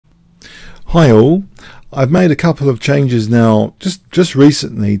Hi all, I've made a couple of changes now just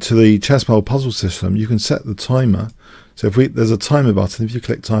recently to the chessboard puzzle system. You can set the timer. So there's a timer button. If you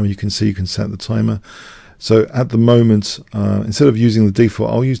click timer, you can see you can set the timer. So at the moment, instead of using the default,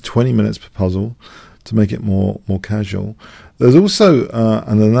 I'll use 20 minutes per puzzle to make it more casual. There's also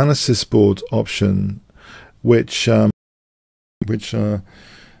an analysis board option, which if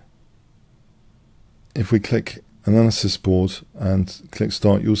we click analysis board and click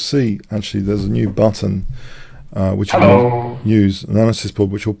start, you'll see actually there's a new button which will use analysis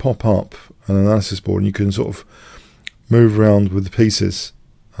board, which will pop up an analysis board, and you can sort of move around with the pieces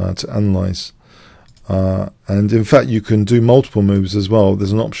to analyze. And in fact, you can do multiple moves as well.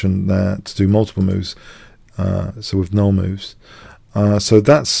 There's an option there to do multiple moves, so with null moves. So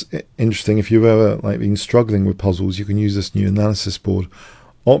that's interesting. If you've ever been struggling with puzzles, you can use this new analysis board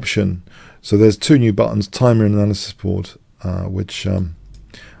option. So there's two new buttons, timer and analysis board, which are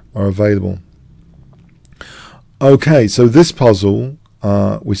available. Okay, so this puzzle,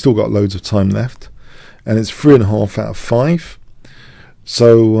 we still got loads of time left, and it's 3.5 out of 5.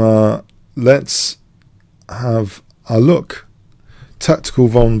 So let's have a look. Tactical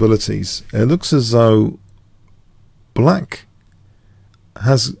vulnerabilities. It looks as though black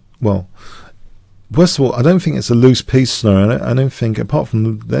has, well, first of all, I don't think it's a loose piece scenario. I don't think, apart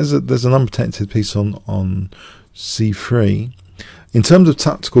from there's an unprotected piece on C3. In terms of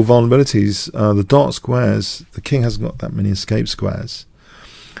tactical vulnerabilities, the dark squares, the king hasn't got that many escape squares.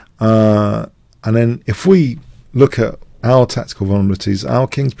 And then if we look at our tactical vulnerabilities, our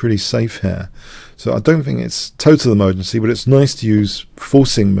king's pretty safe here. So I don't think it's total emergency, but it's nice to use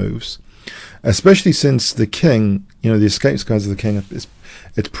forcing moves, especially since the king, the escape squares of the king,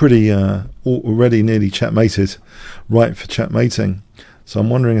 it's pretty already nearly checkmated, right for checkmating. So I'm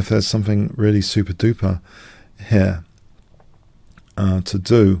wondering if there's something really super duper here to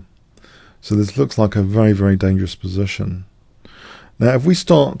do. So this looks like a very, very dangerous position. Now if we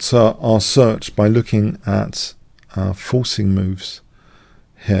start our search by looking at forcing moves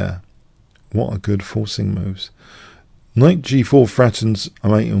here, what are good forcing moves? Knight g4 threatens a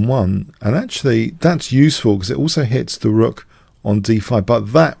mate in 1, and actually that's useful because it also hits the rook on d5,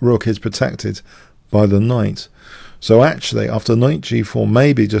 but that rook is protected by the knight. So actually after knight g4,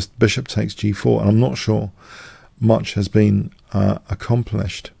 maybe just bishop takes g4, and I'm not sure much has been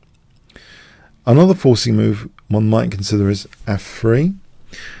accomplished. Another forcing move one might consider is f3.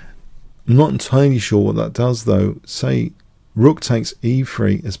 I'm not entirely sure what that does though. Say rook takes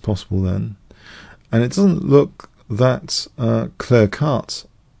e3 is possible then, and it doesn't look that clear cut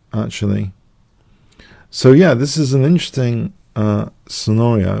actually. So yeah, this is an interesting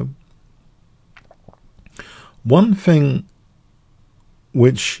scenario. One thing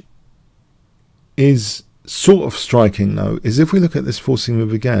which is sort of striking though is if we look at this forcing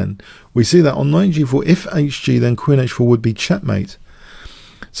move again, we see that on knight g4, if hg, then queen h4 would be checkmate.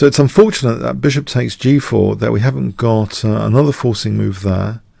 So it's unfortunate that bishop takes g4 that we haven't got another forcing move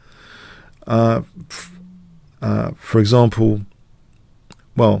there. For example,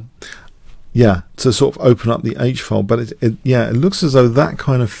 well, yeah, to sort of open up the h file, but it looks as though that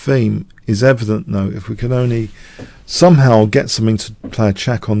kind of theme is evident now. If we can only somehow get something to play a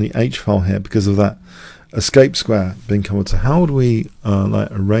check on the h file here because of that escape square being covered. So how would we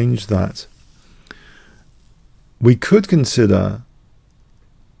arrange that? We could consider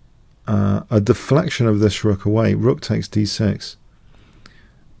a deflection of this rook away. Rook takes d6.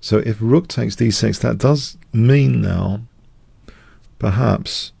 So if rook takes d6, that does mean now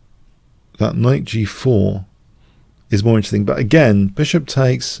perhaps that knight g4 is more interesting. But again, bishop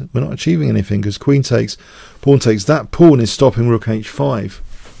takes, we're not achieving anything because queen takes, pawn takes. That pawn is stopping rook h5.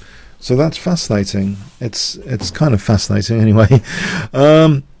 So that's fascinating. It's kind of fascinating anyway.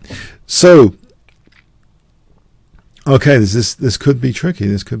 So okay, this could be tricky.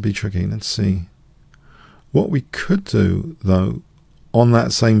 This could be tricky. Let's see. What we could do though on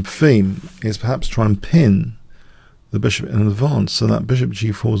that same theme is perhaps try and pin the bishop in advance so that bishop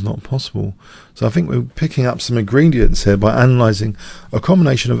g4 is not possible. So I think we're picking up some ingredients here by analysing a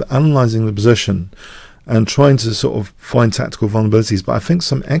combination of analysing the position and trying to sort of find tactical vulnerabilities. But I think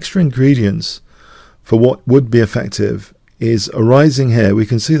some extra ingredients for what would be effective is arising here. We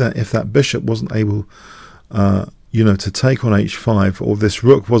can see that if that bishop wasn't able to take on h5, or this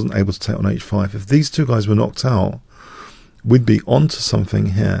rook wasn't able to take on h5, if these two guys were knocked out, we'd be onto something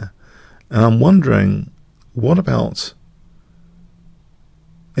here. And I'm wondering, what about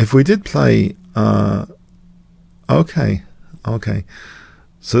if we did play okay,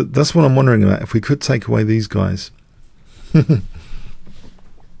 so that's what I'm wondering about, if we could take away these guys.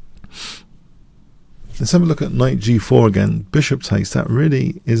 Let's have a look at knight g4 again. Bishop takes. That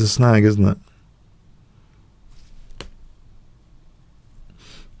really is a snag, isn't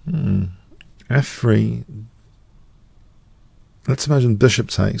it? F3. Let's imagine bishop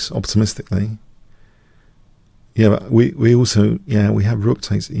takes optimistically. Yeah, but we also, yeah, we have rook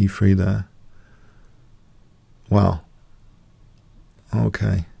takes e3 there. Wow.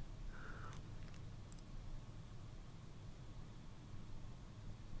 Okay.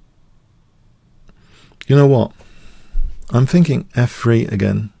 You know what? I'm thinking f3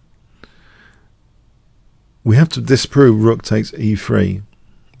 again. We have to disprove rook takes e3.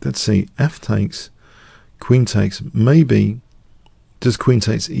 Let's see. F takes, queen takes. Maybe just queen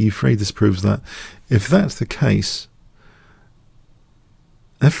takes e3 disproves that. If that's the case,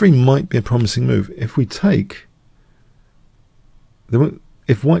 f3 might be a promising move. If we take,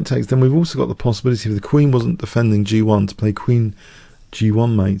 if white takes, then we've also got the possibility if the queen wasn't defending g1 to play queen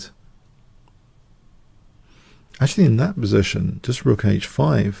g1 mate. Actually, in that position, just rook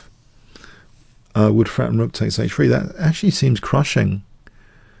h5 would threaten rook takes h3. That actually seems crushing.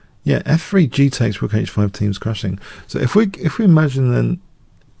 Yeah, f3 g takes rook h5 seems crushing. So if we imagine then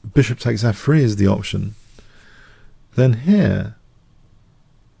bishop takes f3 is the option, then here,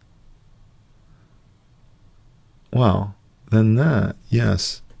 wow, then there,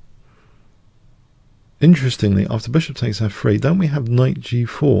 yes. Interestingly, after bishop takes f3, don't we have knight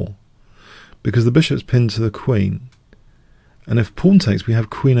g4? Because the bishop's pinned to the queen. And if pawn takes, we have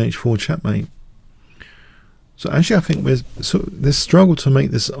queen h4 checkmate. So actually I think this struggle to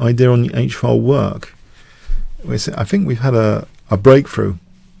make this idea on the h-file work, I think we've had a breakthrough.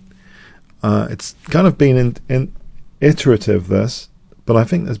 It's kind of been iterative, this, but I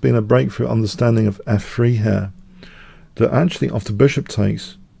think there's been a breakthrough understanding of f3 here. That actually after bishop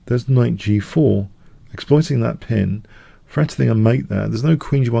takes, there's knight g4, exploiting that pin, threatening a mate there. There's no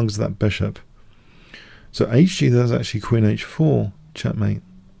queen g1 because of that bishop. So hg, there's actually queen h4, checkmate.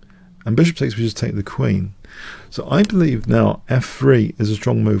 And bishop takes, we just take the queen. So I believe now f3 is a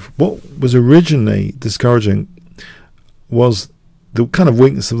strong move. What was originally discouraging was the kind of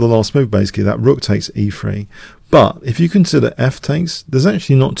weakness of the last move, basically, that rook takes e3. But if you consider f takes, there's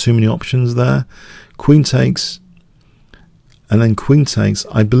actually not too many options there. Queen takes, and then queen takes.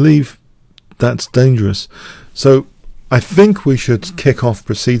 I believe that's dangerous. So I think we should kick off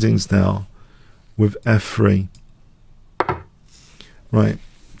proceedings now with f3. Right.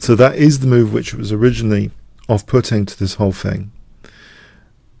 So that is the move which was originally off-putting to this whole thing.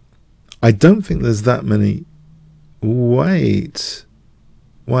 I don't think there's that many. Wait.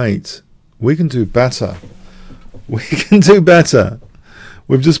 We can do better. We can do better.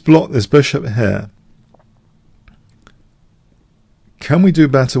 We've just blocked this bishop here. Can we do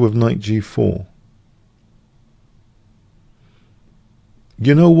better with knight g4?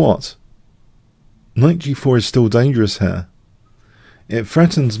 You know what? Knight g4 is still dangerous here. It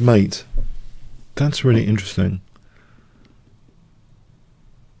threatens mate. That's really interesting.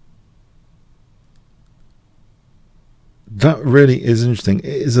 That really is interesting. It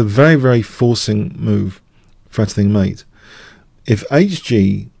is a very, very forcing move, threatening mate. If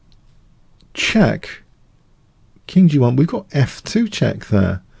hg check, king g1, we've got f2 check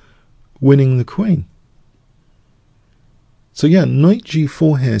there, winning the queen. So yeah, knight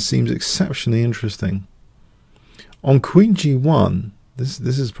g4 here seems exceptionally interesting. On queen g1, this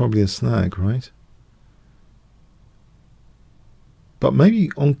is probably a snag, right? But maybe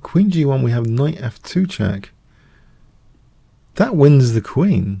on queen g1 we have knight f2 check. That wins the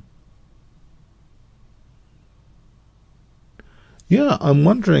queen. Yeah, I'm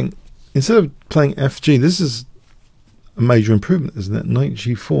wondering, instead of playing fg, this is a major improvement, isn't it? Knight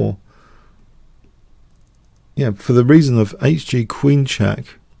g4. Yeah, for the reason of hg queen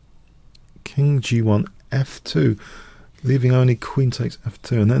check, king g1 f2, leaving only queen takes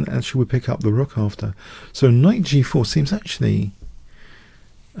f2, and then actually we pick up the rook after. So knight g4 seems actually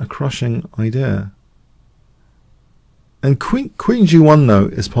a crushing idea. And queen g1 though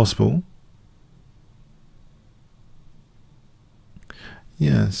is possible.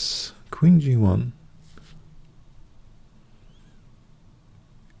 Yes, queen g1.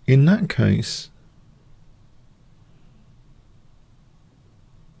 In that case,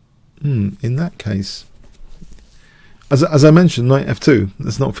 as I mentioned, knight f2.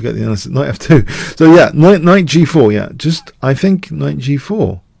 Let's not forget the analysis. Knight f2. So yeah, knight g4. Yeah, just I think knight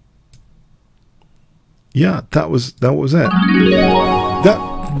g4. Yeah, that was it.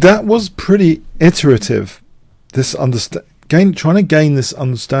 That was pretty iterative. This trying to gain this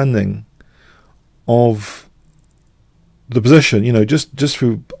understanding of the position. You know, just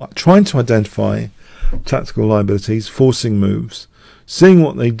through trying to identify tactical liabilities, forcing moves, seeing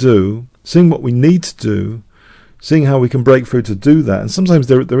what they do, seeing what we need to do, seeing how we can break through to do that. And sometimes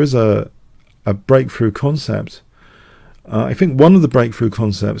there is a breakthrough concept. I think one of the breakthrough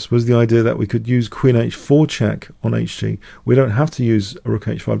concepts was the idea that we could use Queen H4 check on HG. We don't have to use a Rook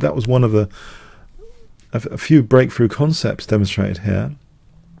H5. That was one of a few breakthrough concepts demonstrated here.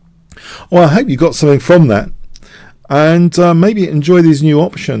 Well, I hope you got something from that, and maybe enjoy these new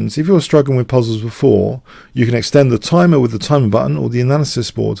options. If you're struggling with puzzles before, you can extend the timer with the timer button or the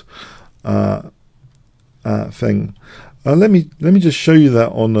analysis board thing. Let me just show you that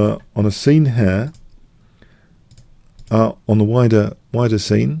on a scene here, on the wider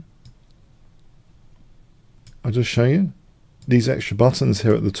scene. I'll just show you these extra buttons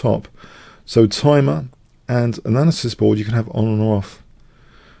here at the top. So timer and analysis board you can have on and off.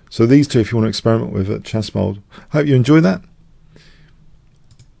 So these two, if you want to experiment with at chess mold. Hope you enjoy that.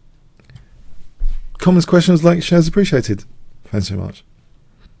 Comments, questions, likes, shares appreciated. Thanks so much.